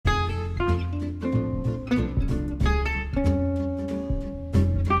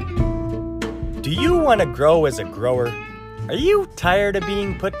want to grow as a grower? Are you tired of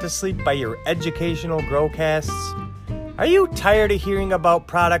being put to sleep by your educational growcasts? Are you tired of hearing about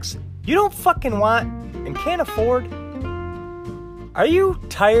products you don't fucking want and can't afford? Are you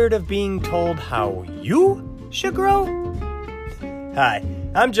tired of being told how you should grow? Hi,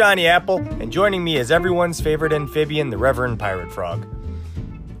 I'm Johnny Apple, and joining me is everyone's favorite amphibian, the Reverend Pirate Frog.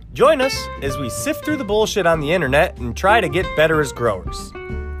 Join us as we sift through the bullshit on the internet and try to get better as growers.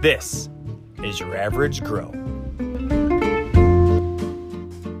 This is Your Average Grow.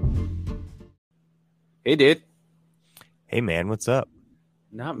 Hey, dude. Hey, man, what's up?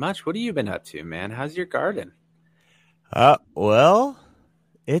 Not much. What have you been up to, man? How's your garden? Well,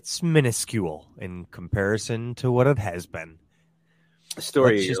 it's minuscule in comparison to what it has been. The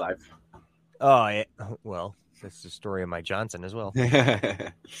story of your life. Oh, yeah. Well, that's the story of my Johnson as well.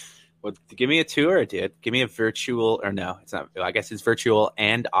 Well, give me a tour, dude. Give me a virtual, or no, it's not. I guess it's virtual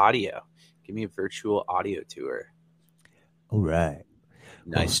and audio. Give me a virtual audio tour. All right.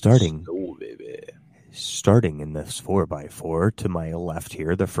 Nice. Well, starting in this 4x4 to my left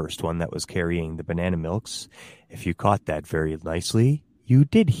here, the first one that was carrying the banana milks. If you caught that very nicely, you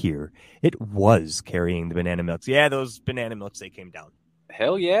did hear it was carrying the banana milks. Yeah, those banana milks, they came down.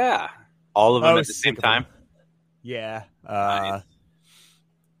 Hell yeah. All of them at the same time? Yeah. Nice.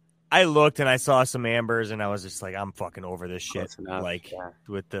 I looked and I saw some ambers and I was just like, I'm fucking over this shit. Like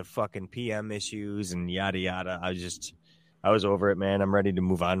with the fucking PM issues and yada yada. I was over it, man. I'm ready to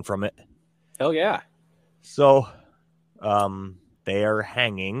move on from it. Hell yeah. So, they are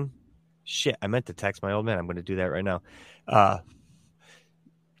hanging. Shit, I meant to text my old man. I'm going to do that right now.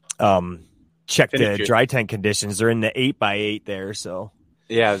 Check the dry tent conditions. They're in the 8x8 there, so.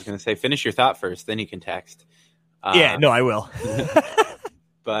 Yeah, I was going to say, finish your thought first, then you can text. Yeah, no, I will.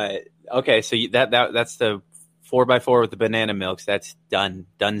 But okay, so that's the 4x4 with the banana milks. That's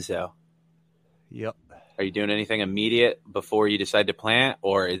donezo. Yep. Are you doing anything immediate before you decide to plant,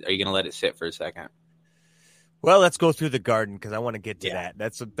 or are you going to let it sit for a second? Well, let's go through the garden because I want to get to that.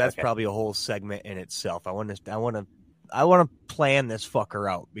 That's okay. Probably a whole segment in itself. I want to plan this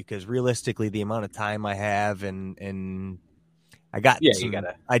fucker out because realistically, the amount of time I have and I got some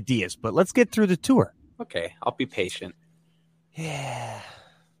ideas. But let's get through the tour. Okay, I'll be patient. Yeah,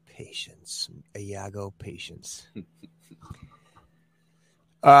 patience, Iago, patience.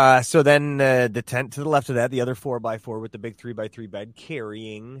 So then the tent to the left of that, the other 4x4 with the big 3x3 bed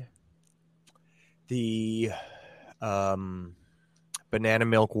carrying the banana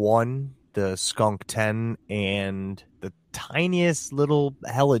milk 1, the skunk 10, and the tiniest little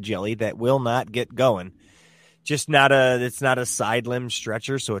hella jelly that will not get going. It's not a side limb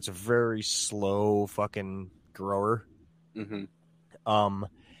stretcher, so it's a very slow fucking grower. Mm-hmm.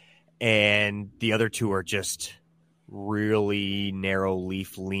 And the other two are just really narrow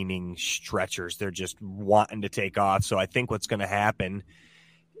leaf leaning stretchers. They're just wanting to take off. So I think what's going to happen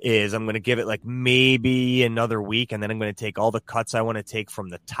is I'm going to give it like maybe another week, and then I'm going to take all the cuts I want to take from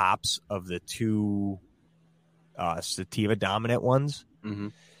the tops of the two sativa dominant ones. Mm-hmm.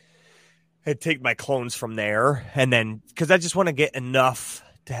 And take my clones from there, and then because I just want to get enough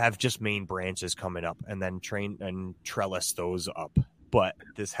to have just main branches coming up, and then train and trellis those up. But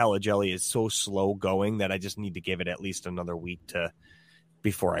this hella jelly is so slow going that I just need to give it at least another week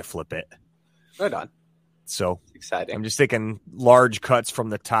before I flip it. Right on. So exciting. I'm just taking large cuts from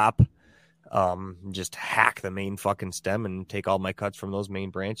the top, just hack the main fucking stem and take all my cuts from those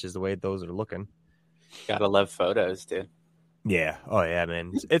main branches the way those are looking. Gotta love photos, dude. Yeah. Oh yeah,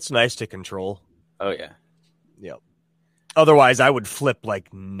 man. It's nice to control. Oh yeah. Yep. Otherwise, I would flip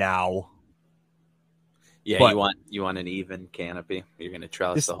like now. Yeah, but you want an even canopy. You're going to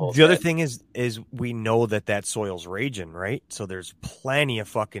trellis the whole. The other thing is we know that soil's raging, right? So there's plenty of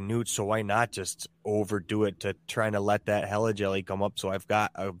fucking newts. So why not just overdo it to trying to let that hella jelly come up? So I've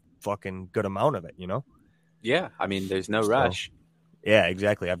got a fucking good amount of it, you know? Yeah, I mean, there's no rush. Yeah,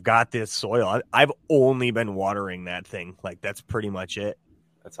 exactly. I've got this soil. I've only been watering that thing. Like that's pretty much it.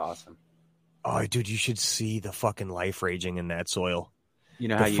 That's awesome. Oh, dude, you should see the fucking life raging in that soil. You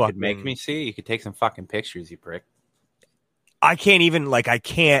know how you could make me see? You could take some fucking pictures, you prick. I can't even, I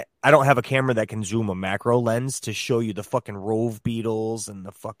don't have a camera that can zoom a macro lens to show you the fucking rove beetles and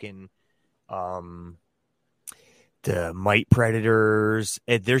the fucking, the mite predators.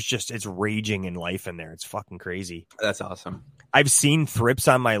 It's raging in life in there. It's fucking crazy. That's awesome. I've seen thrips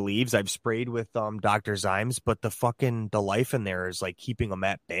on my leaves. I've sprayed with Dr. Zymes, but the life in there is like keeping them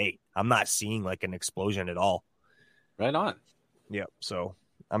at bay. I'm not seeing like an explosion at all. Right on. Yep. So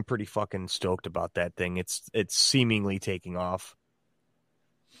I'm pretty fucking stoked about that thing. It's seemingly taking off.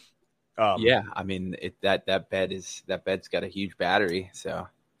 Yeah, I mean that bed's got a huge battery, so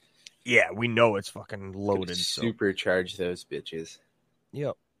Yeah, we know it's fucking Gonna loaded. So supercharge those bitches.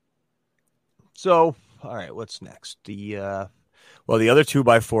 yep. So all right, what's next? The other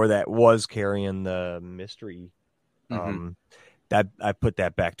 2x4 that was carrying the mystery, that I put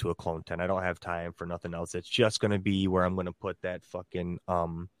that back to a clone 10. I don't have time for nothing else. It's just gonna be where I'm gonna put that fucking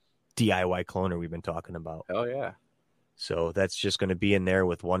DIY cloner we've been talking about. Oh yeah. So that's just gonna be in there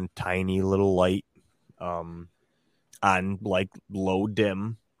with one tiny little light, on like low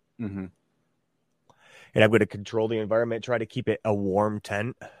dim. Mm-hmm. And I'm going to control the environment, try to keep it a warm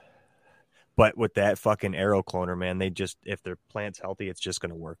tent. But with that fucking arrow cloner, man, they just, if their plant's healthy, it's just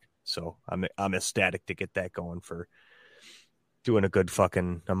going to work. So I'm ecstatic to get that going for doing a good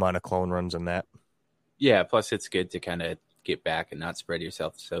fucking amount of clone runs on that. Yeah. Plus, it's good to kind of get back and not spread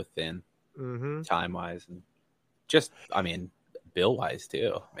yourself so thin, time wise, and just, I mean, bill wise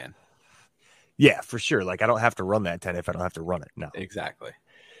too, man. Yeah, for sure. Like I don't have to run that tent if I don't have to run it. No, Exactly.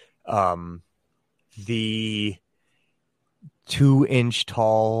 The 2-inch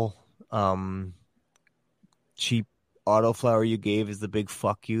tall, cheap autoflower you gave is the big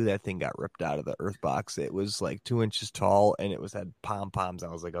fuck you. That thing got ripped out of the earth box. It was like 2 inches tall and it had pom poms. I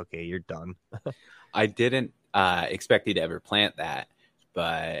was like, okay, you're done. I didn't expect you to ever plant that,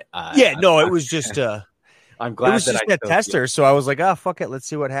 but it was just I'm glad it was that just I that tester. So I was like, oh fuck it, let's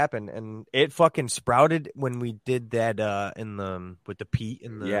see what happened. And it fucking sprouted when we did that in the with the peat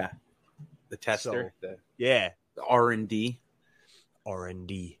in the the tester, the R&D.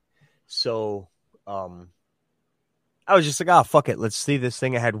 So I was just like, oh, fuck it. Let's see this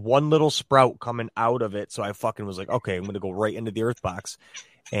thing. I had one little sprout coming out of it. So I fucking was like, okay, I'm going to go right into the earth box.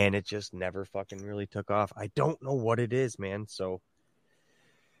 And it just never fucking really took off. I don't know what it is, man. So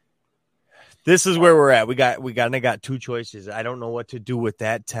this is where we're at. We got two choices. I don't know what to do with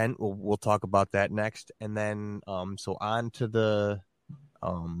that tent. We'll talk about that next. And then, so on to the,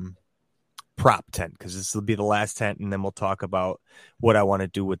 prop tent, because this will be the last tent. And then we'll talk about what I want to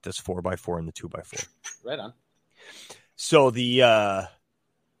do with this 4x4 and the 2x4. Right on. So the I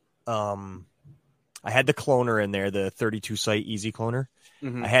had the cloner in there, the 32 site easy cloner.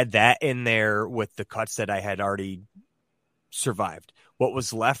 I had that in there with the cuts that I had already survived. What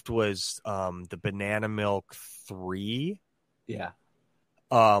was left was the Banana Milk 3. Yeah.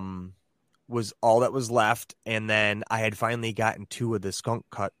 Was all that was left, and then I had finally gotten 2 of the skunk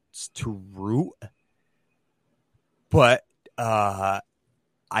cuts to root. But they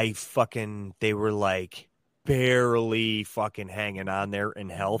were like barely fucking hanging on there in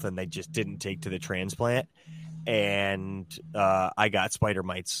health, and they just didn't take to the transplant. And I got spider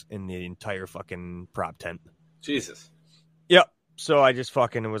mites in the entire fucking prop tent. Jesus. Yep. So I just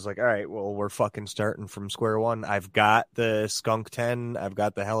fucking was like, all right, well, we're fucking starting from square one. I've got the skunk 10, I've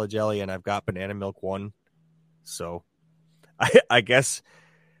got the Hella Jelly, and I've got Banana Milk 1. So I guess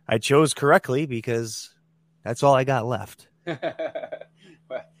I chose correctly because that's all I got left. The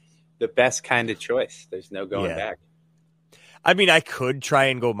best kind of choice. There's no going back. I mean, I could try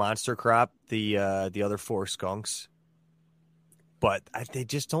and go monster crop the other 4 skunks, but they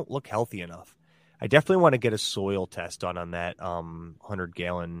just don't look healthy enough. I definitely want to get a soil test done on that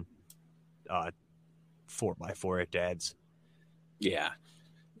 100-gallon 4x4 at Dad's. Yeah,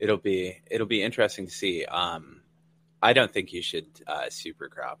 it'll be interesting to see. I don't think you should super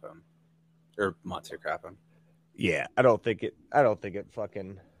crop them or monster crop them. Yeah, I don't think it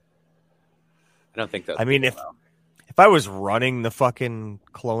fucking. I don't think that. I mean, if I was running the fucking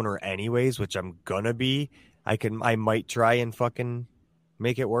cloner anyways, which I'm gonna be, I might try and fucking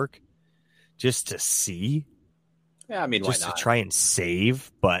make it work. Just to see. Yeah, I mean, just why not? To try and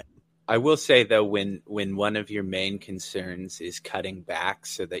save, but I will say though, when one of your main concerns is cutting back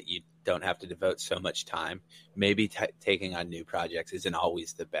so that you don't have to devote so much time, maybe taking on new projects isn't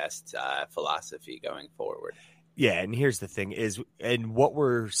always the best philosophy going forward. Yeah, and here's the thing is, and what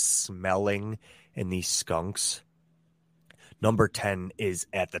we're smelling in these skunks, number 10 is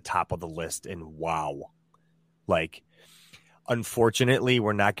at the top of the list, and wow. Like, unfortunately,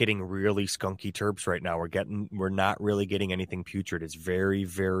 we're not getting really skunky terps right now. We're not really getting anything putrid. It's very,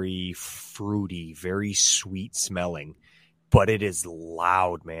 very fruity, very sweet smelling, but it is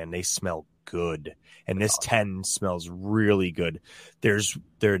loud, man. They smell good. And this 10 smells really good.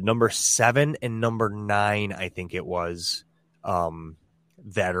 They're number 7 and number 9, I think it was,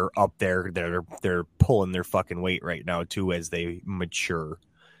 that are up there. They're pulling their fucking weight right now too as they mature.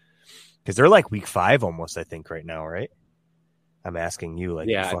 Because they're like week 5 almost, I think, right now, right? I'm asking you, like,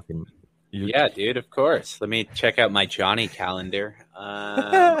 yeah, yeah, dude. Of course. Let me check out my Johnny calendar.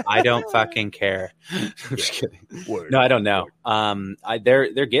 I don't fucking care. I'm just kidding. No, I don't know.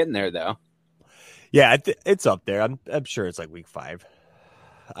 They're getting there though. Yeah, it's up there. I'm sure it's like week 5.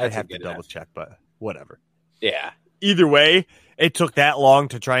 I'd have to double check, but whatever. Yeah. Either way, it took that long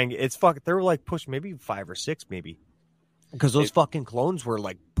to try and it's fucking. They were like push maybe 5 or 6 maybe, because those fucking clones were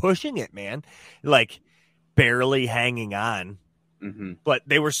like pushing it, man, like barely hanging on. Mm-hmm. But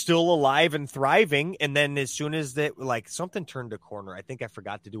they were still alive and thriving. And then as soon as that, like something turned a corner, I think I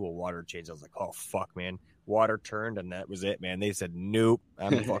forgot to do a water change. I was like, oh fuck, man, water turned, and that was it, man. They said, nope,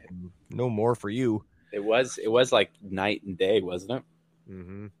 I'm fucking no more for you. It was like night and day, wasn't it?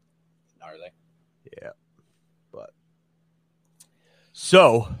 Mm-hmm. Gnarly. Yeah. But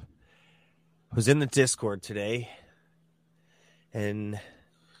so I was in the Discord today, and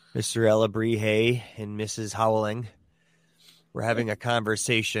Mr. Elabree and Mrs. Howling were having a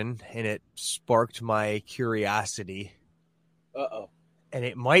conversation, and it sparked my curiosity. Uh-oh. And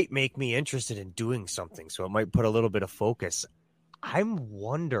it might make me interested in doing something, so it might put a little bit of focus. I'm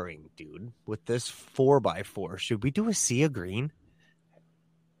wondering, dude, with this 4x4, should we do a sea of green?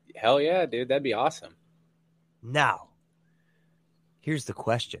 Hell yeah, dude. That'd be awesome. Now, here's the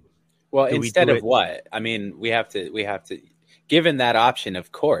question. Well, instead of what? I mean, we have to, given that option,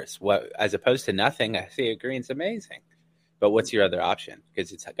 of course, what, as opposed to nothing, a sea of green's amazing. But what's your other option?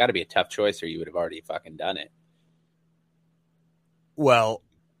 Because it's got to be a tough choice, or you would have already fucking done it. Well,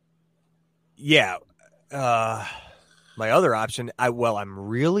 yeah. My other option, I'm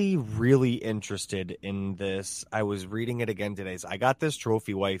really, really interested in this. I was reading it again today. So I got this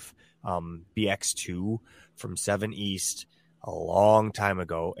Trophy Wife BX2 from 7 East a long time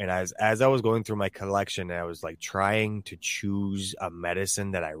ago. And as I was going through my collection, I was like trying to choose a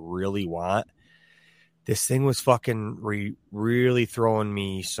medicine that I really want. This thing was fucking really throwing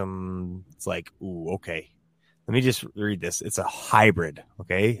me some. It's like, ooh, okay. Let me just read this. It's a hybrid,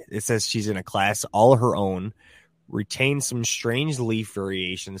 okay? It says she's in a class all her own, retains some strange leaf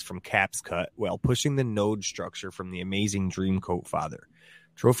variations from Cap's Cut while pushing the node structure from the amazing Dreamcoat father.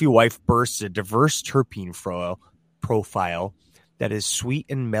 Trophy Wife bursts a diverse terpene profile that is sweet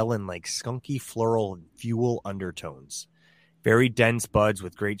and melon-like skunky floral and fuel undertones. Very dense buds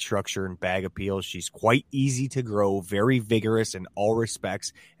with great structure and bag appeal. She's quite easy to grow, very vigorous in all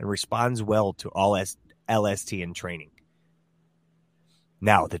respects, and responds well to all LST and training.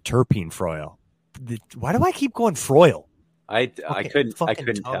 Now, the terpene froil. Why do I keep going froil? I couldn't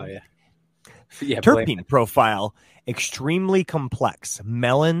tell you. Yeah, terpene profile, extremely complex.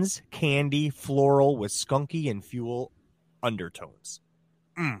 Melons, candy, floral with skunky and fuel undertones.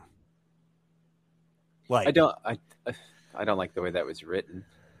 Like I don't like the way that was written.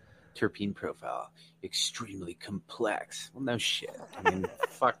 Terpene profile, extremely complex. Well, no shit. I mean,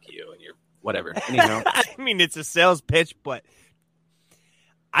 fuck you and your whatever. Anyhow. I mean, it's a sales pitch, but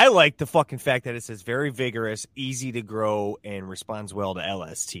I like the fucking fact that it says very vigorous, easy to grow, and responds well to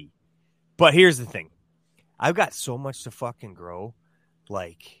LST. But here's the thing. I've got so much to fucking grow.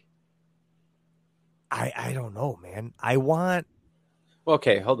 Like, I don't know, man.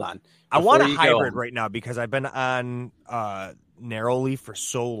 Okay, hold on. I want a hybrid right now because I've been on narrow leaf for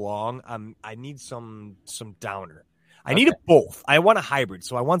so long. I need some downer. I need both. I want a hybrid,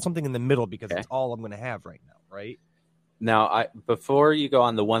 so I want something in the middle because it's all I'm going to have right now, right? Now, before you go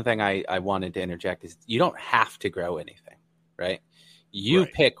on, the one thing I wanted to interject is you don't have to grow anything, right? You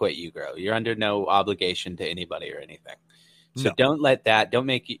pick what you grow. You're under no obligation to anybody or anything. So don't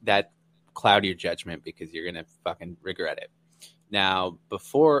make that cloud your judgment because you're going to fucking regret it. Now,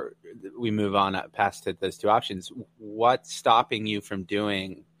 before we move on past those two options, what's stopping you from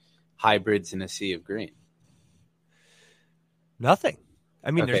doing hybrids in a sea of green? Nothing.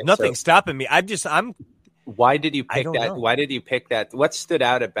 I mean, there's nothing stopping me. Why did you pick that? Why did you pick that? What stood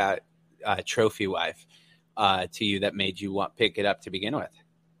out about Trophy Wife to you that made you pick it up to begin with?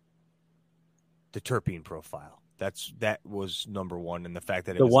 The terpene profile. That was number one, and the fact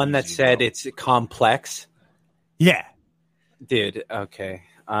that the one that said it's complex. Yeah, dude. Okay,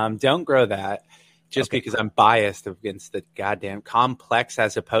 don't grow that just because I'm biased against the goddamn complex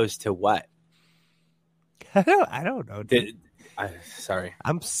as opposed to what? I don't know. Sorry,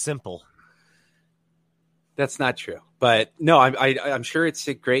 I'm simple. That's not true, but no, I'm sure it's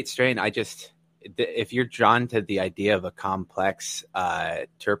a great strain. If you're drawn to the idea of a complex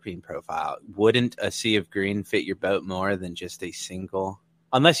terpene profile, wouldn't a sea of green fit your boat more than just a single?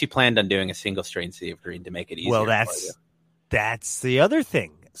 Unless you planned on doing a single strain sea of green to make it easier. Well, that's the other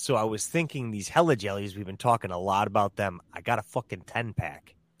thing. So I was thinking these Hella Jellies, we've been talking a lot about them. I got a fucking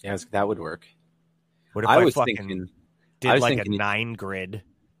 10-pack. Yeah, that would work. What if I was fucking did like a 9 grid,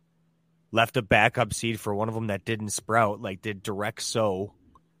 left a backup seed for one of them that didn't sprout, like did direct sow.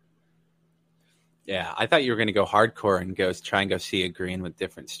 Yeah, I thought you were going to go hardcore and try and go see a green with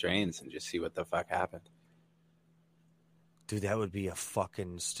different strains and just see what the fuck happened. Dude, that would be a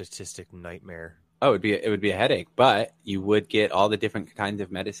fucking statistic nightmare. Oh, it would be a headache, but you would get all the different kinds of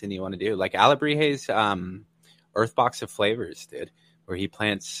medicine you want to do. Like Alabrije's Earth Box of Flavors, dude, where he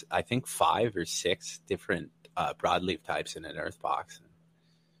plants, I think, 5 or 6 different broadleaf types in an earth box and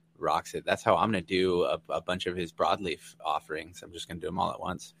rocks it. That's how I'm going to do a bunch of his broadleaf offerings. I'm just going to do them all at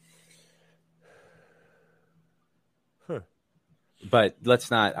once. Huh. But that's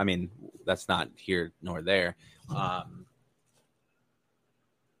not here nor there.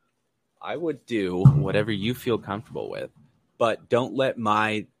 I would do whatever you feel comfortable with, but don't let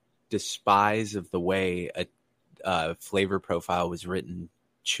my despise of the way a flavor profile was written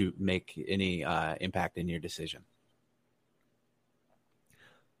to make any impact in your decision.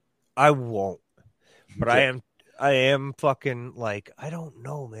 I won't, but Okay. I am fucking like, I don't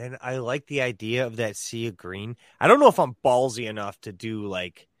know, man. I like the idea of that sea of green. I don't know if I'm ballsy enough to do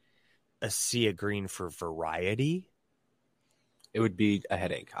like a sea of green for variety. It would be a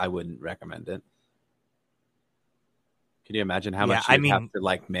headache. I wouldn't recommend it. Can you imagine how Yeah, much I you'd have mean, to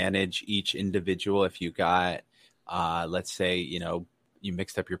like manage each individual if you got, let's say, you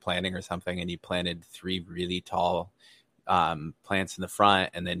mixed up your planting or something and you planted 3 really tall plants in the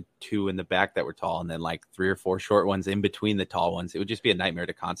front and then 2 in the back that were tall and then like 3 or 4 short ones in between the tall ones. It would just be a nightmare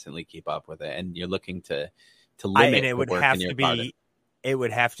to constantly keep up with it. And you're looking to limit and it the would work have in your to garden. be, it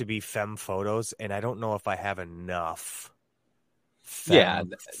would have to be femme photos, and I don't know if I have enough Yeah.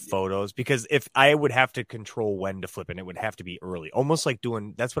 photos, because if I would have to control when to flip, and it would have to be early, almost like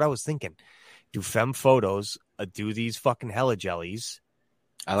doing, that's what I was thinking. Do femme photos, do these fucking hella jellies,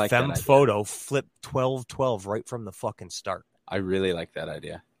 I like femme that idea. photo, flip 12-12 right from the fucking start. I really like that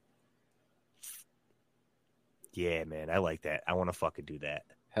idea. Yeah, man, I like that. I want to fucking do that.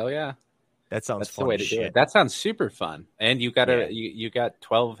 Hell yeah. That sounds That's the fun way as to do shit. it. That sounds super fun. And you got Yeah. you got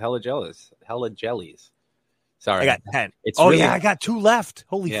 12 hella jellies. Sorry. I got 10. It's oh really, yeah, I got 2 left.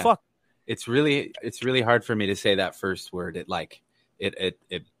 Holy Yeah. fuck. It's really hard for me to say that first word.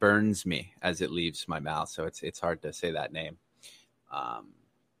 It burns me as it leaves my mouth. So it's hard to say that name.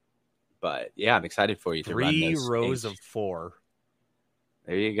 But yeah, I'm excited for you to run 3 those rows age. of 4.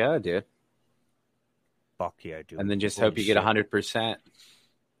 There you go, dude. Fuck yeah, dude. And then just Holy hope you get shit. 100%.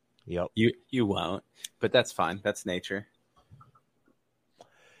 Yep. You won't, but that's fine. That's nature.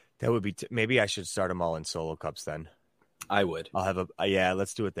 That would be maybe I should start them all in solo cups then. I would. I'll have yeah,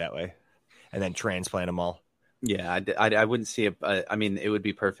 let's do it that way. And then transplant them all. Yeah, I wouldn't see it. I mean, it would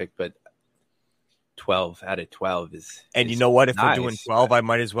be perfect, but 12 out of 12 is. And you know what? If nice, we're doing 12, I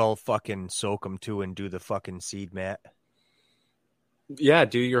might as well fucking soak them too and do the fucking seed mat. Yeah,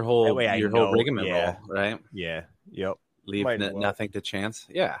 do your whole That way I know, rigmarole, yeah. right? Yeah. Yep. Leave Might as well. nothing to chance.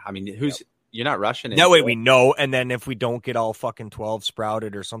 Yeah, I mean, you're not rushing it. That way we know, and then if we don't get all fucking 12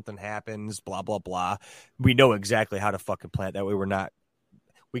 sprouted or something happens, blah, blah, blah, we know exactly how to fucking plant. That way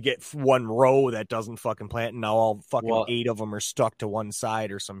we get 1 row that doesn't fucking plant, and now all fucking 8 of them are stuck to one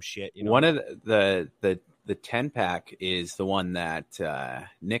side or some shit. You know? One of the 10-pack is the one that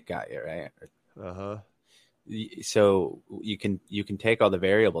Nick got you, right? Uh-huh. So you can take all the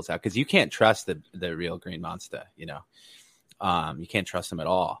variables out because you can't trust the real green monster, you can't trust them at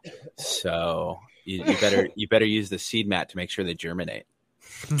all. So you better use the seed mat to make sure they germinate.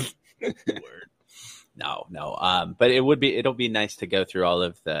 No. But it'll be nice to go through all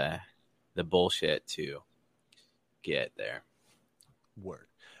of the bullshit to get there. Word.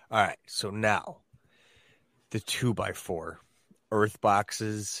 All right. So now the 2x4 earth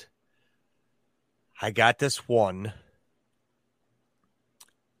boxes. I got this one,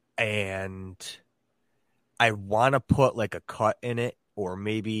 and I want to put like a cut in it, or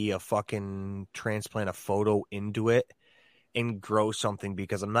maybe a fucking transplant a photo into it and grow something,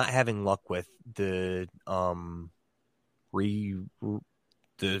 because I'm not having luck with the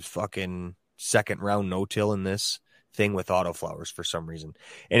fucking second round no-till in this thing with autoflowers for some reason.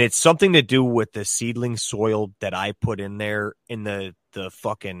 And it's something to do with the seedling soil that I put in there in the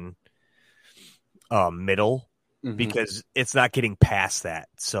fucking middle, because it's not getting past that.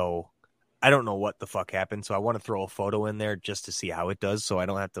 So I don't know what the fuck happened. So I want to throw a photo in there just to see how it does, so I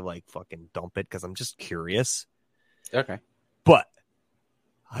don't have to like fucking dump it, because I'm just curious. Okay. But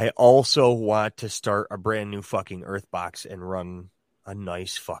I also want to start a brand new fucking earth box and run a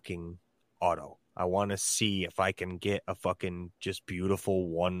nice fucking auto. I want to see if I can get a fucking just beautiful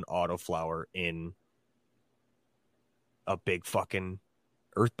 1 autoflower in a big fucking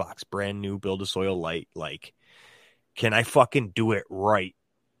earth box, brand new, build a soil light. Like, can I fucking do it right?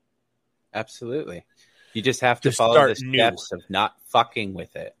 Absolutely. You just have to Just follow start the steps of not fucking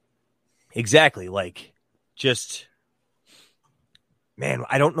with it. Exactly. Like, just Man,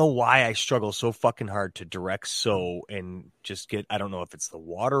 I don't know why I struggle so fucking hard to direct sow and just get, I don't know if it's the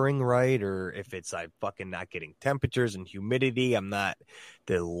watering right or if it's I fucking not getting temperatures and humidity. I'm not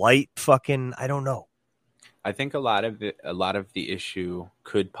the light fucking, I don't know. I think a lot of the issue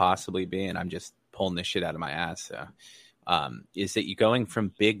could possibly be, and I'm just pulling this shit out of my ass, so, is that you going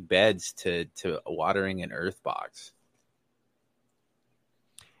from big beds to watering an earth box.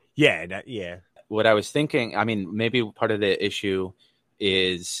 Yeah, yeah. What I was thinking, I mean, maybe part of the issue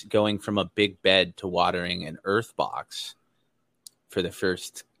is going from a big bed to watering an earth box for the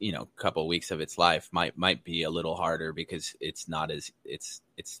first, couple of weeks of its life might be a little harder because it's not as it's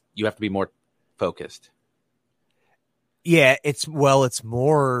you have to be more focused. Yeah, it's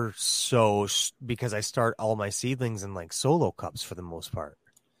more so because I start all my seedlings in like solo cups for the most part.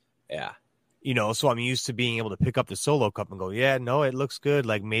 Yeah. So I'm used to being able to pick up the solo cup and go, yeah, no, it looks good.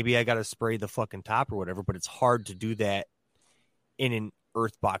 Like maybe I got to spray the fucking top or whatever, but it's hard to do that in an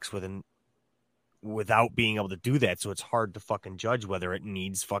earth box without being able to do that. So it's hard to fucking judge whether it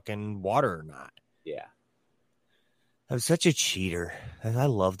needs fucking water or not. Yeah. I'm such a cheater. I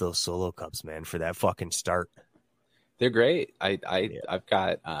love those solo cups, man, for that fucking start. They're great. I've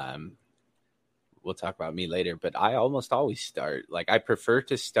got we'll talk about me later, but I almost always start, like, I prefer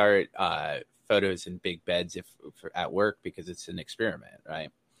to start photos in big beds if at work because it's an experiment, right?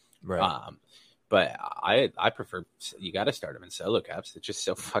 Right. But I prefer, you got to start them in solo cups. It's just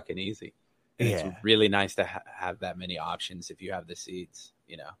so fucking easy. And Yeah. it's really nice to have that many options if you have the seeds,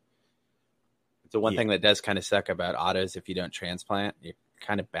 It's the one thing that does kind of suck about autos. If you don't transplant, you're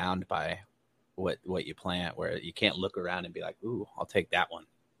kind of bound by what you plant, where you can't look around and be like, ooh, I'll take that one.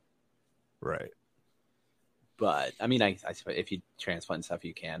 Right. But I mean, I if you transplant stuff,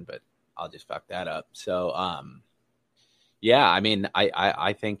 you can, but I'll just fuck that up. So, yeah, I mean,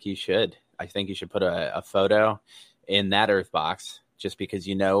 I think you should. I think you should put a photo in that earth box, just because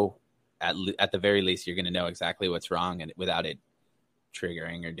at the very least you're going to know exactly what's wrong, and without it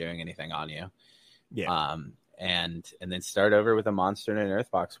triggering or doing anything on you. Yeah. And then start over with a monster in an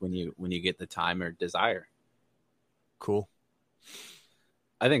earth box when you get the time or desire. Cool.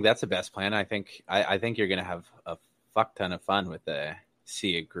 I think that's the best plan. I think you're going to have a fuck ton of fun with the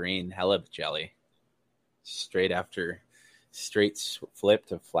sea of green hella jelly straight flip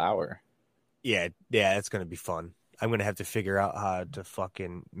to flower. Yeah, it's going to be fun. I'm going to have to figure out how to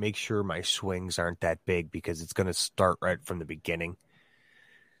fucking make sure my swings aren't that big because it's going to start right from the beginning.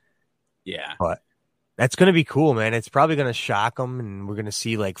 Yeah. But that's going to be cool, man. It's probably going to shock them, and we're going to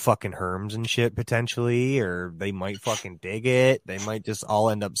see like fucking herms and shit potentially, or they might fucking dig it. They might just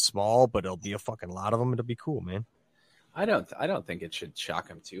all end up small, but it'll be a fucking lot of them. It'll be cool, man. I don't think it should shock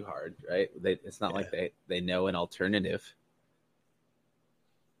them too hard, right? It's not like they know an alternative.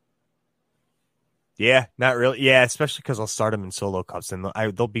 Yeah, not really. Yeah, especially because I'll start them in solo cups, and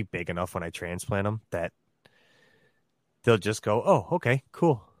they'll be big enough when I transplant them that they'll just go, oh, okay,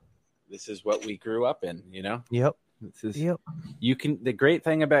 cool. This is what we grew up in, Yep. Yep. The great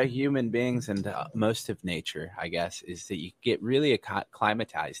thing about human beings and most of nature, I guess, is that you get really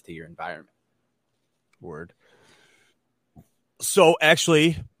acclimatized to your environment. Word. So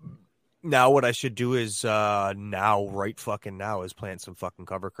actually, now what I should do is right now is plant some fucking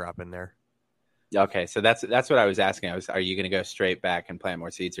cover crop in there. Okay, so that's what I was asking. Are you going to go straight back and plant more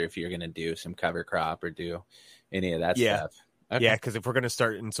seeds, or if you're going to do some cover crop or do any of that stuff? Okay. Yeah, because if we're going to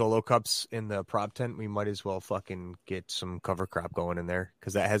start in solo cups in the prop tent, we might as well fucking get some cover crop going in there,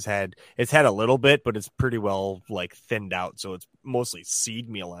 because it's had a little bit, but it's pretty well like thinned out, so it's mostly seed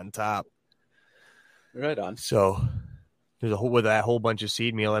meal on top. Right on. So with that whole bunch of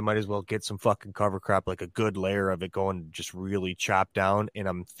seed meal, I might as well get some fucking cover crop, like a good layer of it going, just really chopped down. And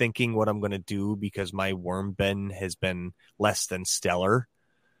I'm thinking what I'm going to do, because my worm bin has been less than stellar.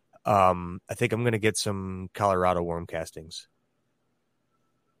 I think I'm going to get some Colorado worm castings.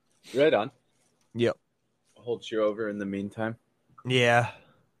 Right on. Yep. Hold you over in the meantime. Yeah.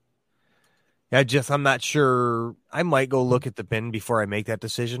 I'm not sure. I might go look at the bin before I make that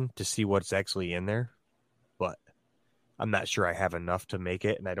decision to see what's actually in there, but I'm not sure I have enough to make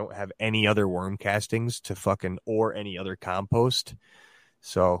it, and I don't have any other worm castings or any other compost.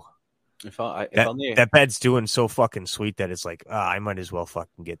 So that bed's doing so fucking sweet that it's like, I might as well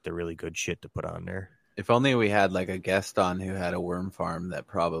fucking get the really good shit to put on there. If only we had like a guest on who had a worm farm that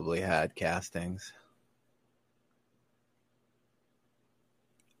probably had castings.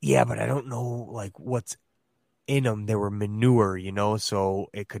 Yeah, but I don't know like what's in them. They were manure, so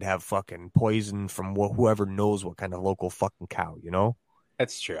it could have fucking poison from whoever knows what kind of local fucking cow,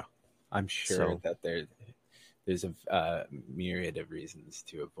 That's true. I'm sure that there's there's a myriad of reasons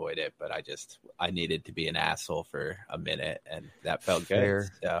to avoid it, but I needed to be an asshole for a minute, and that felt Fair.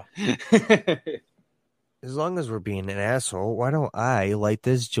 good. So As long as we're being an asshole, why don't I light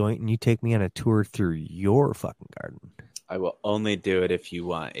this joint and you take me on a tour through your fucking garden? I will only do it if you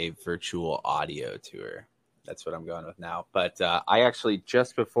want a virtual audio tour. That's what I'm going with now. But I actually,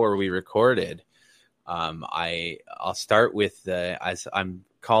 just before we recorded, I'll start with as I'm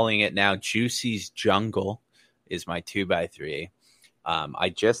calling it now, Juicy's Jungle is my 2x3. I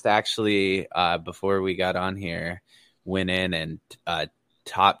just actually, before we got on here, went in and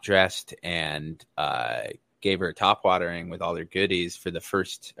top dressed and gave her a top watering with all her goodies for the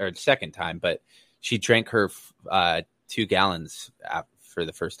first or second time, but she drank her 2 gallons for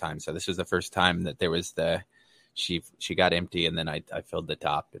the first time. So this was the first time that there was she got empty, and then I filled the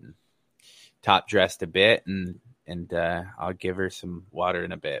top and top dressed a bit, and I'll give her some water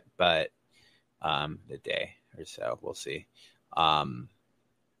in a bit, but the day or so we'll see.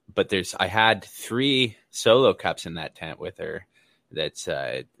 But I had 3 solo cups in that tent with her. That's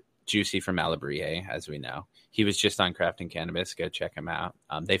Juicy from Alabrije, as we know. He was just on Crafting Cannabis. Go check him out.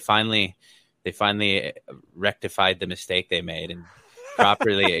 They finally rectified the mistake they made and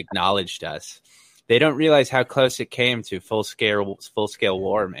properly acknowledged us. They don't realize how close it came to full scale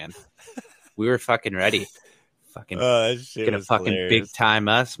war, man. We were fucking ready. Fucking gonna fucking hilarious. Big time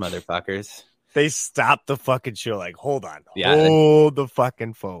us, motherfuckers. They stopped the fucking show. Like, hold on, hold the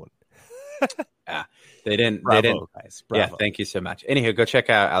fucking phone. Yeah, they didn't. Bravo, they didn't. Guys. Bravo. Yeah, thank you so much. Anywho, go check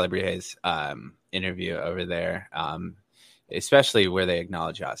out Alabrije's interview over there, especially where they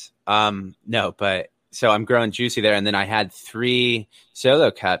acknowledge us. No, but so I'm growing Juicy there, and then I had 3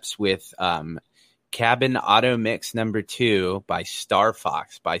 solo cups with Cabin Auto Mix number 2 by Star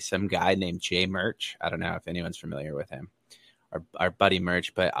Fox by some guy named Jay Murch. I don't know if anyone's familiar with him, our buddy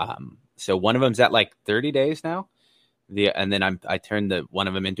Murch, but so one of them's at like 30 days now. And then I turned one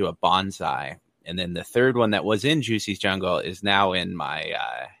of them into a bonsai, and then the third one that was in Juicy's Jungle is now in my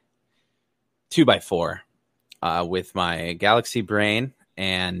 2x4 with my Galaxy Brain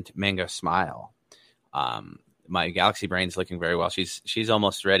and Mango Smile. My Galaxy Brain's looking very well. She's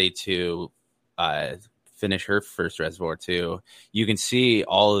almost ready to finish her first reservoir too. You can see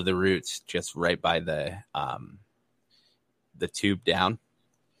all of the roots just right by the tube down.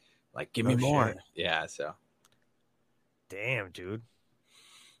 Like, give me more. Shit. Yeah, so. Damn, dude.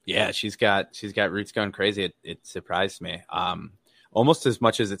 Yeah, she's got roots going crazy. It surprised me. Almost as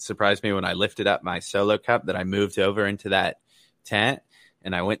much as it surprised me when I lifted up my solo cup that I moved over into that tent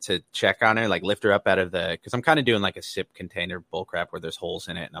and I went to check on her, like lift her up out of because I'm kind of doing like a sip container bulk wrap where there's holes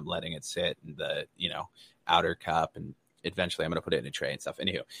in it and I'm letting it sit in the, outer cup, and eventually I'm going to put it in a tray and stuff.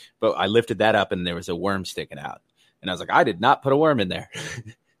 Anywho, but I lifted that up and there was a worm sticking out and I was like, I did not put a worm in there.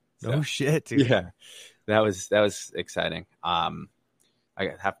 So, no shit, dude. Yeah. That was exciting. I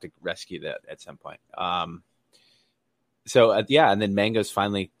have to rescue that at some point. So and then Mango's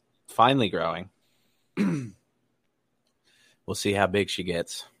finally growing. We'll see how big she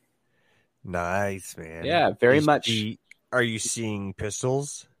gets. Nice, man. Yeah, very much. Are you seeing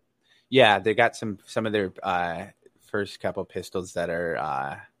pistils? Yeah, they got some of their first couple pistils that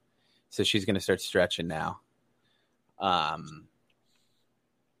are. So she's going to start stretching now.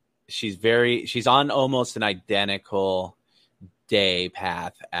 She's on almost an identical day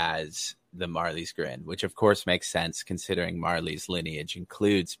path as the Marley's Grin, which of course makes sense considering Marley's lineage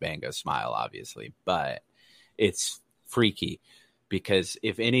includes Mango Smile, obviously, but it's freaky because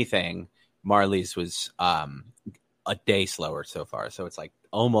if anything, Marley's was a day slower so far. So it's like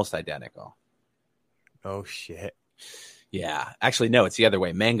almost identical. Oh shit. Yeah, actually, no, it's the other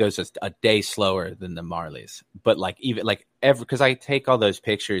way. Mango's just a day slower than the Marleys, but because I take all those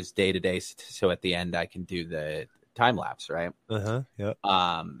pictures day to day, so at the end I can do the time lapse, right?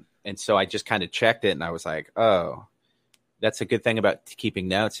 Yeah. And so I just kind of checked it, and I was like, oh, that's a good thing about keeping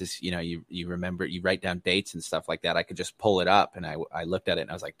notes is you remember, you write down dates and stuff like that. I could just pull it up, and I looked at it, and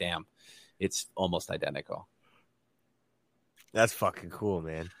I was like, damn, it's almost identical. That's fucking cool,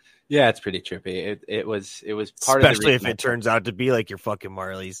 man. Yeah, it's pretty trippy. It was part especially of the if it turns out to be like your fucking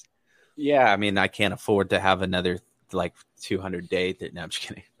Marleys. Yeah, I mean, I can't afford to have another like 200 day. No, I'm just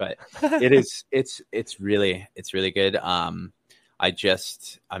kidding. But it's really good. I'm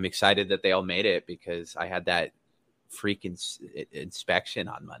excited that they all made it because I had that freaking inspection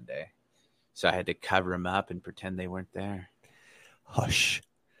on Monday, so I had to cover them up and pretend they weren't there. Hush.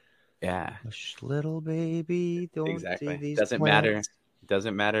 Yeah. Hush, little baby. Don't exactly. see these Doesn't plants. matter.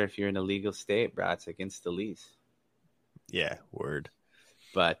 Doesn't matter if you're in a legal state, bro. It's against the lease. Yeah, word.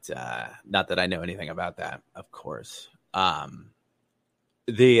 But not that I know anything about that, of course. So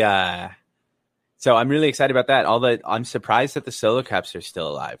So I'm really excited about that. I'm surprised that the solo cups are still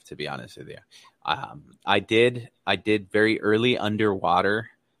alive, to be honest with you. I did very early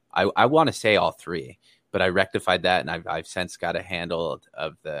underwater. I want to say all three, but I rectified that, and I've since got a handle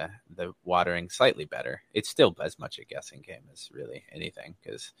of the watering slightly better. It's still as much a guessing game as really anything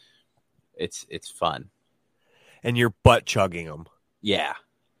because it's fun. And you're butt chugging them. Yeah.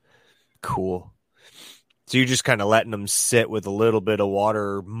 Cool. So you're just kind of letting them sit with a little bit of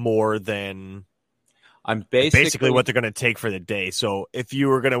water more than I'm basically what they're going to take for the day. So if you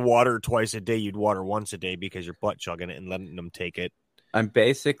were going to water twice a day, you'd water once a day because you're butt chugging it and letting them take it. I'm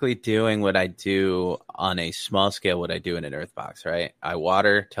basically doing what I do on a small scale, what I do in an earth box, right? I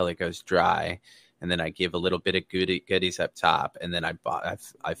water till it goes dry, and then I give a little bit of goodies up top, and then I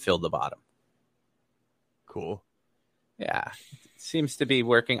fill the bottom. Cool. Yeah, it seems to be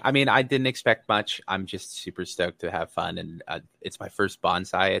working. I mean, I didn't expect much. I'm just super stoked to have fun, and it's my first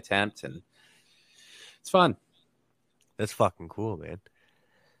bonsai attempt, and it's fun. That's fucking cool, man.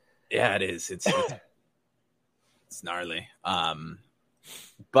 Yeah, it is. It's gnarly.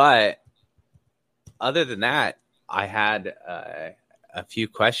 But other than that, I had a few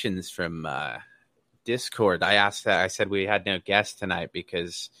questions from Discord. I said we had no guest tonight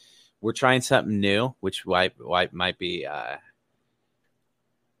because we're trying something new, which might be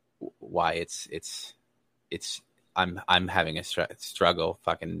why it's I'm having a struggle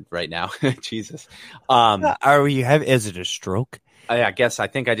fucking right now. Jesus. Is it a stroke? I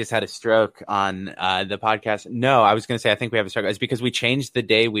think I just had a stroke on the podcast. No, I was going to say I think we have a stroke. It's because we changed the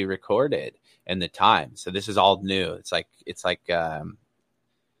day we recorded and the time. So this is all new. It's like it's like riding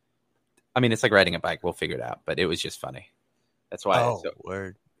a bike. We'll figure it out. But it was just funny. That's why. Oh,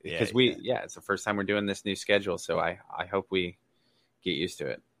 word. Because it's the first time we're doing this new schedule. So I hope we get used to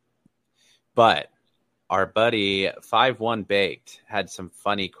it. But our buddy 51 Baked had some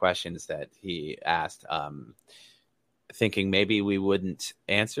funny questions that he asked. Thinking maybe we wouldn't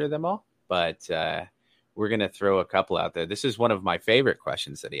answer them all, but we're going to throw a couple out there. This is one of my favorite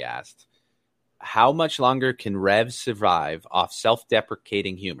questions that he asked. How much longer can Rev survive off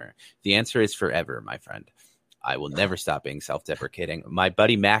self-deprecating humor? The answer is forever, my friend. I will never stop being self-deprecating. My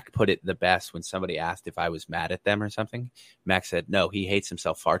buddy Mac put it the best when somebody asked if I was mad at them or something. Mac said, no, he hates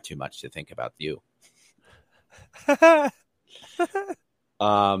himself far too much to think about you.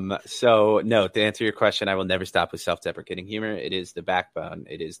 So no, to answer your question, I will never stop with self-deprecating humor. It is the backbone.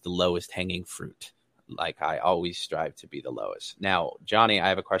 It is the lowest hanging fruit. Like I always strive to be the lowest. Now, Johnny, I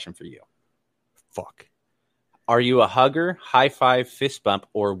have a question for you. Fuck. Are you a hugger, high five, fist bump,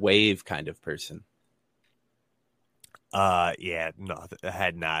 or wave kind of person? Yeah, no,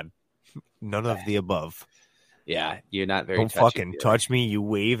 head nod. None of the above. Yeah, you're not very. Don't fucking touch me. You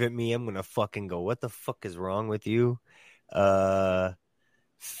wave at me, I'm gonna fucking go. What the fuck is wrong with you?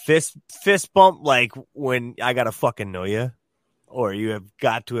 Fist bump, like when I gotta fucking know you, or you have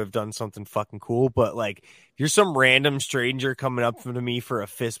got to have done something fucking cool. But like, if you're some random stranger coming up to me for a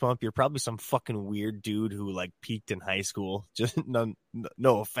fist bump, you're probably some fucking weird dude who like peaked in high school. Just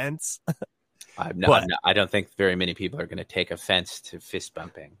no offense. I don't think very many people are going to take offense to fist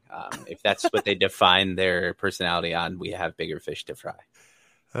bumping. If that's what they define their personality on, we have bigger fish to fry.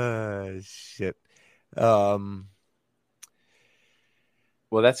 Shit. Well,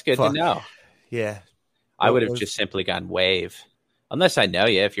 that's good to know. Yeah. I would have just simply gone wave. Unless I know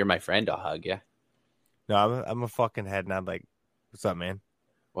you. If you're my friend, I'll hug you. No, I'm a fucking head nod. Like, what's up, man?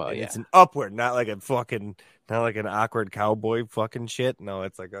 Well, and yeah. It's an upward, not like an awkward cowboy fucking shit. No,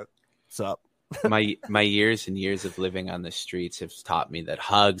 it's like what's up? my years and years of living on the streets have taught me that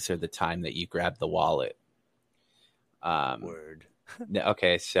hugs are the time that you grab the wallet. Word.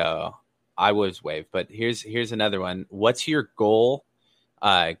 Okay, so I was wave, but here's another one. What's your goal,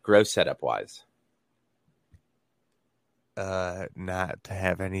 grow setup wise? Not to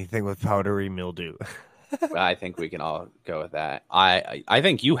have anything with powdery mildew. I think we can all go with that. I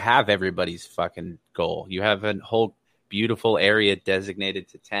think you have everybody's fucking goal. You have a whole beautiful area designated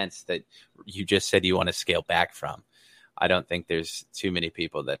to tents that you just said you want to scale back from. I don't think there's too many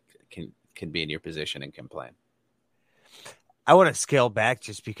people that can be in your position and complain. I want to scale back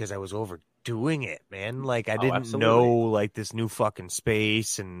just because I was overdoing it, man. Like I didn't know like this new fucking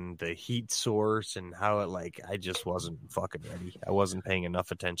space and the heat source and how it like I just wasn't fucking ready. I wasn't paying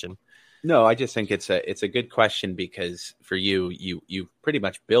enough attention. No, I just think it's a good question because for you pretty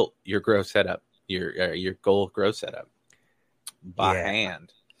much built your grow setup, your goal grow setup by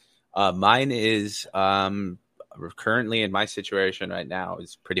hand. Mine is currently in my situation right now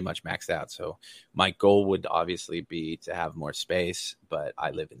is pretty much maxed out. So my goal would obviously be to have more space, but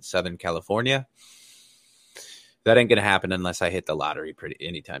I live in Southern California. That ain't going to happen unless I hit the lottery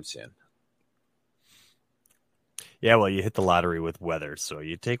anytime soon. Yeah, well, you hit the lottery with weather, so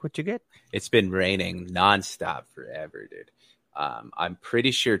you take what you get. It's been raining nonstop forever, dude. I'm pretty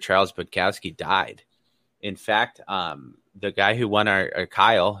sure Charles Bukowski died. In fact, the guy who won our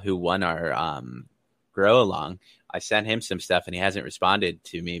Kyle, who won our grow along, I sent him some stuff and he hasn't responded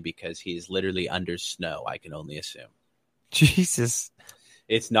to me because he's literally under snow. I can only assume. Jesus.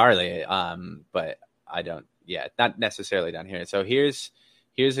 It's gnarly. But I don't, yeah, not necessarily down here. So here's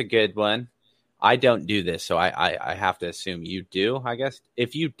a good one. I don't do this, so I have to assume you do, I guess.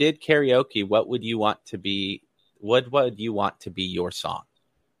 If you did karaoke, what would you want to be? What would you want to be your song?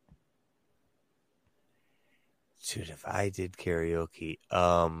 Dude, if I did karaoke,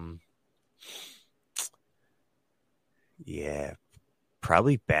 yeah,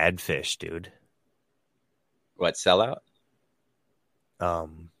 probably Bad Fish, dude. What, Sellout?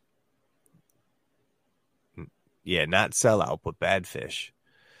 Yeah, not Sellout, but Bad Fish.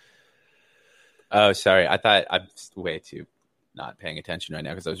 Oh, sorry. I thought I'm way too not paying attention right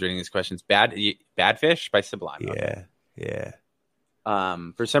now because I was reading these questions. Bad Fish by Sublime. Yeah, okay. yeah.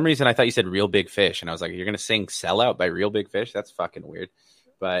 For some reason, I thought you said Real Big Fish, and I was like, "You're gonna sing Sellout by Real Big Fish? That's fucking weird."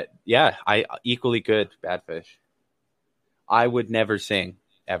 But yeah, I equally good Bad Fish. I would never sing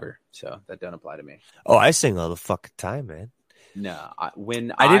ever, so that don't apply to me. Oh, I sing all the fucking time, man. No, I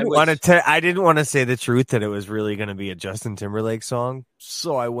didn't want to say the truth that it was really going to be a Justin Timberlake song,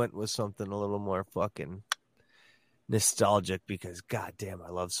 so I went with something a little more fucking nostalgic because goddamn,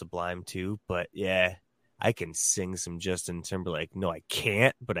 I love Sublime too. But yeah, I can sing some Justin Timberlake. No, I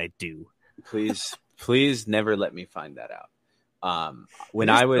can't, but I do. Please never let me find that out. I'm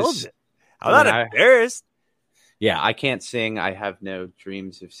not embarrassed. Yeah, I can't sing. I have no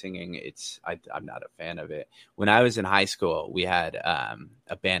dreams of singing. I'm not a fan of it. When I was in high school, we had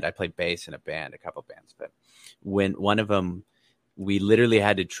a band. I played bass in a band, a couple bands. But when one of them, we literally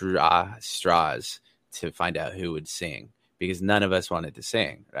had to draw straws to find out who would sing because none of us wanted to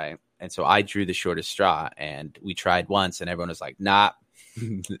sing, right? And so I drew the shortest straw, and we tried once, and everyone was like, "Nah,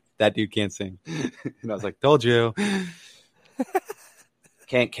 that dude can't sing." And I was like, "Told you."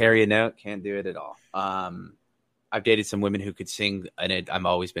 Can't carry a note. Can't do it at all. I've dated some women who could sing, and I'm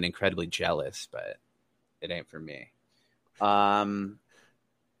always been incredibly jealous, but it ain't for me. Do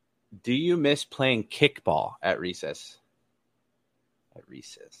you miss playing kickball at recess?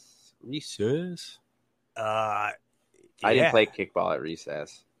 Recess? I didn't play kickball at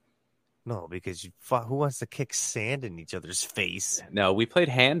recess. No, because who wants to kick sand in each other's face? No, we played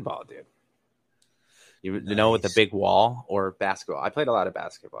handball, dude. You know, with the big wall, or basketball. I played a lot of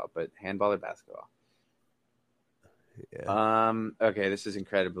basketball, but handball or basketball. Yeah. Okay, this is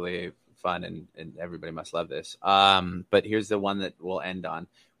incredibly fun, and everybody must love this. But here's the one that we'll end on.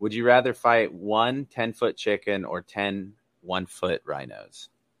 Would you rather fight 1 10-foot chicken or 10 1-foot rhinos?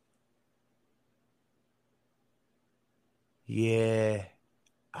 Yeah.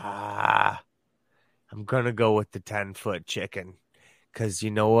 I'm going to go with the 10-foot chicken. Because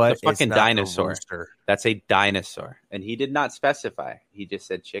you know what? It's a fucking dinosaur. That's a dinosaur. And he did not specify. He just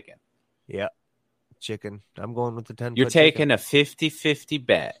said chicken. Yeah. Chicken. I'm going with the 10-foot You're taking a 50-50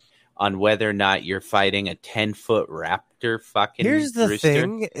 bet on whether or not you're fighting a 10-foot raptor fucking Here's the rooster.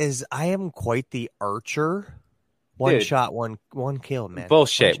 thing is I am quite the archer. One shot, one kill, man.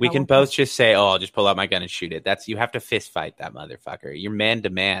 Bullshit. We can both just say, "Oh, I'll just pull out my gun and shoot it." You have to fist fight that motherfucker. You're man to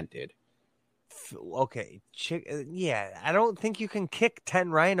man, dude. Okay. Yeah, I don't think you can kick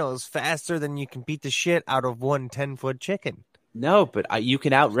 10 rhinos faster than you can beat the shit out of 1 10-foot chicken. No, but you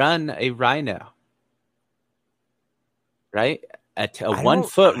can outrun a rhino. Right? A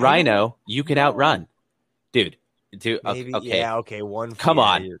 1-foot rhino, you can outrun. Dude. Maybe, okay. Yeah, okay. 1 foot. Come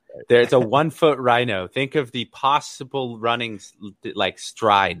on. Right. There's a 1-foot rhino. Think of the possible running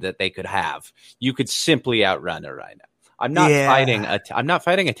stride that they could have. You could simply outrun a rhino. I'm not fighting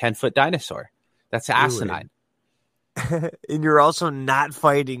a 10-foot dinosaur. That's asinine. And you're also not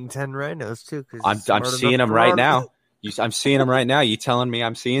fighting 10 rhinos too. I'm seeing them right now. I'm seeing them right now. You telling me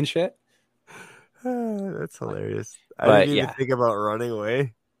I'm seeing shit? That's hilarious. I didn't even think about running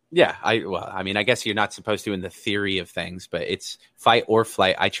away. Yeah, I guess you're not supposed to in the theory of things, but it's fight or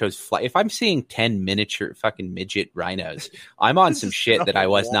flight. I chose flight. If I'm seeing 10 miniature fucking midget rhinos, I'm on some shit that I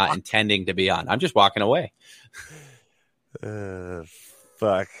was not intending to be on. I'm just walking away.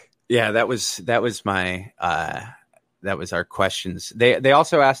 Fuck. Yeah, that was my that was our questions. They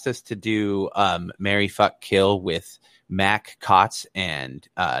also asked us to do Marry Fuck Kill with Mac Kotz and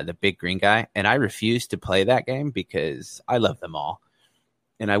the big green guy, and I refused to play that game because I love them all.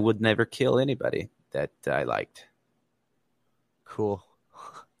 And I would never kill anybody that I liked. Cool.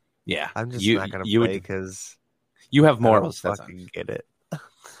 Yeah. I'm just not going to play because you have morals. I don't fucking get it.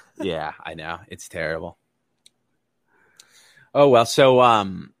 Yeah, I know. It's terrible. Oh well, so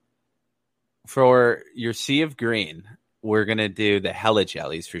for your sea of green, we're gonna do the hella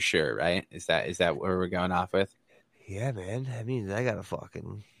jellies for sure, right? Is that where we're going off with? Yeah, man. That means I gotta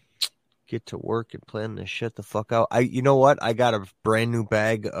fucking get to work and plan this shit the fuck out. You know what? I got a brand new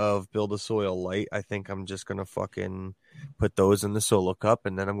bag of Build a Soil Light. I think I'm just gonna fucking put those in the solo cup,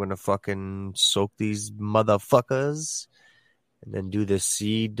 and then I'm gonna fucking soak these motherfuckers, and then do the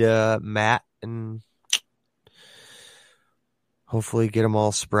seed mat, and hopefully get them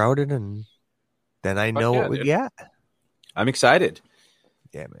all sprouted, and then I know what we Dude. got. I'm excited.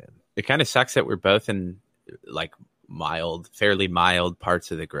 Yeah, man. It kind of sucks that we're both in like fairly mild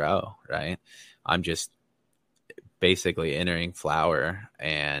parts of the grow, right? I'm just basically entering flower,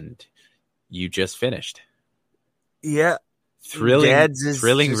 and you just finished. Yeah.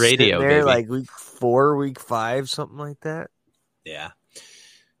 Thrilling radio, there, baby. like week 4, week 5, something like that. Yeah.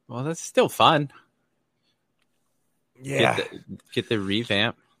 Well, that's still fun. Yeah. Get the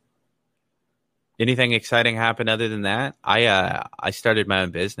revamp. Anything exciting happen other than that? I started my own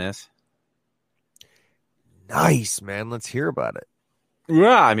business. Nice, man. Let's hear about it.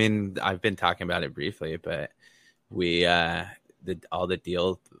 Yeah, I mean, I've been talking about it briefly, but we all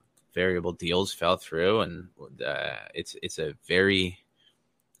the variable deals fell through, and it's a very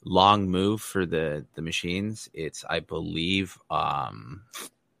long move for the machines. It's, I believe,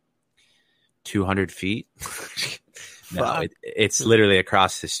 200 feet. No, it's literally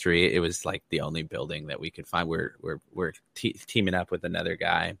across the street. It was like the only building that we could find. We're teaming up with another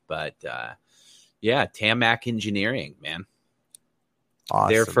guy, but yeah, Tamac Engineering, man.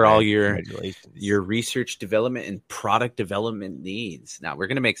 Awesome, there for man. all your research development and product development needs. Now we're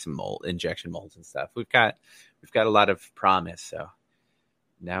gonna make some injection molds and stuff. We've got a lot of promise, so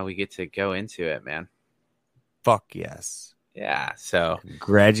now we get to go into it, man. Fuck yes. Yeah, so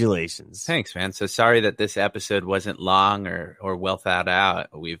congratulations. Thanks, man. So sorry that this episode wasn't long or well thought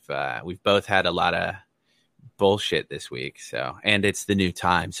out. We've both had a lot of bullshit this week, so, and it's the new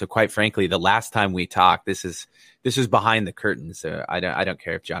time. So quite frankly, the last time we talked, this is behind the curtain. So I don't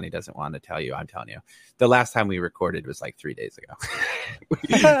care if Johnny doesn't want to tell you. I'm telling you, the last time we recorded was like 3 days ago.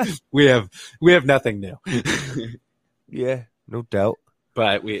 we have nothing new. Yeah, no doubt.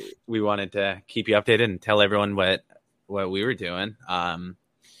 But we wanted to keep you updated and tell everyone what we were doing.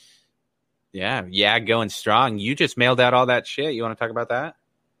 Yeah, going strong. You just mailed out all that shit. You want to talk about that?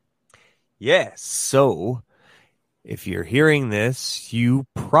 Yes. So if you're hearing this, you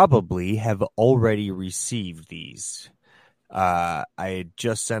probably have already received these. I had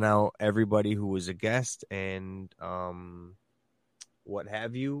just sent out everybody who was a guest and what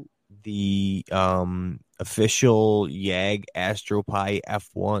have you, the official YAG AstroPi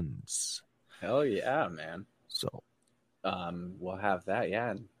F1s. Hell yeah, man. So we'll have that.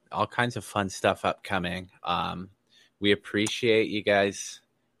 Yeah, all kinds of fun stuff upcoming. We appreciate you guys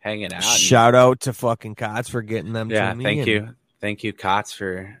hanging out. Shout out to fucking Kotz for getting them to me. Thank you, Kotz,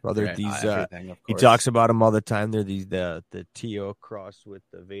 for these. Everything, of course. He talks about them all the time. They're the TO cross with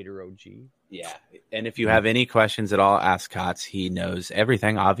the Vader OG. Yeah, and if you have any questions at all, ask Kotz. He knows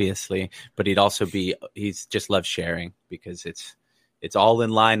everything, obviously, but he's just loves sharing because it's all in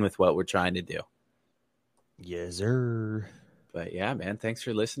line with what we're trying to do. Yes, sir. But yeah, man, thanks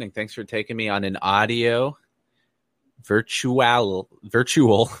for listening. Thanks for taking me on an audio virtual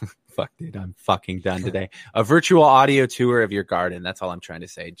fuck, dude, I'm fucking done today. A virtual audio tour of your garden. That's all I'm trying to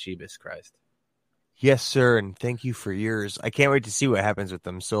say. Jeebus Christ. Yes, sir, and thank you for yours. I can't wait to see what happens with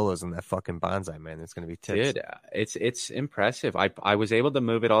them solos and that fucking bonsai, man. It's going to be tits. Dude, it's impressive. I was able to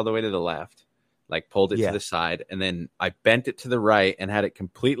move it all the way to the left, like pulled it to the side, and then I bent it to the right and had it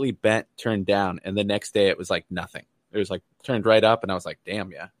completely bent, turned down, and the next day it was like nothing. It was like turned right up, and I was like,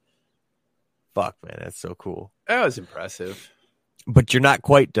 damn, yeah. Fuck, man, that's so cool. That was impressive. But you're not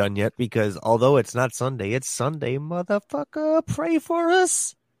quite done yet because although it's not Sunday, it's Sunday, motherfucker. Pray for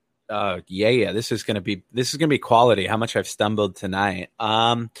us. Yeah. This is gonna be quality. How much I've stumbled tonight.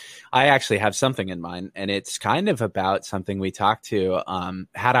 I actually have something in mind, and it's kind of about something we talked to.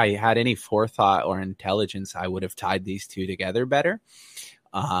 Had I had any forethought or intelligence, I would have tied these two together better.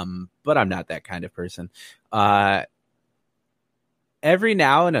 But I'm not that kind of person. Every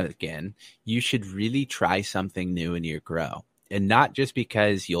now and again, you should really try something new in your grow. And not just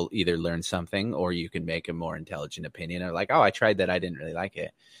because you'll either learn something or you can make a more intelligent opinion or like, oh, I tried that, I didn't really like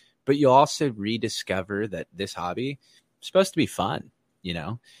it. But you'll also rediscover that this hobby is supposed to be fun. You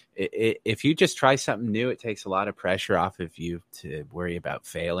know, if you just try something new, it takes a lot of pressure off of you to worry about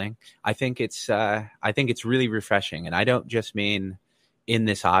failing. I think it's really refreshing. And I don't just mean in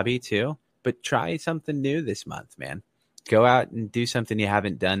this hobby too, but try something new this month, man. Go out and do something you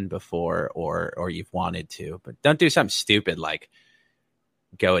haven't done before or you've wanted to, but don't do something stupid like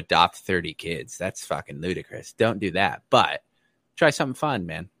go adopt 30 kids. That's fucking ludicrous. Don't do that. But try something fun,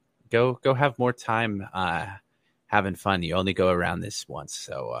 man. Go have more time having fun. You only go around this once.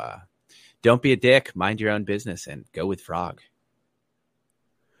 So don't be a dick. Mind your own business and go with Frog.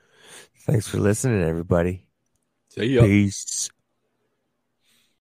 Thanks for listening, everybody. See ya. Peace.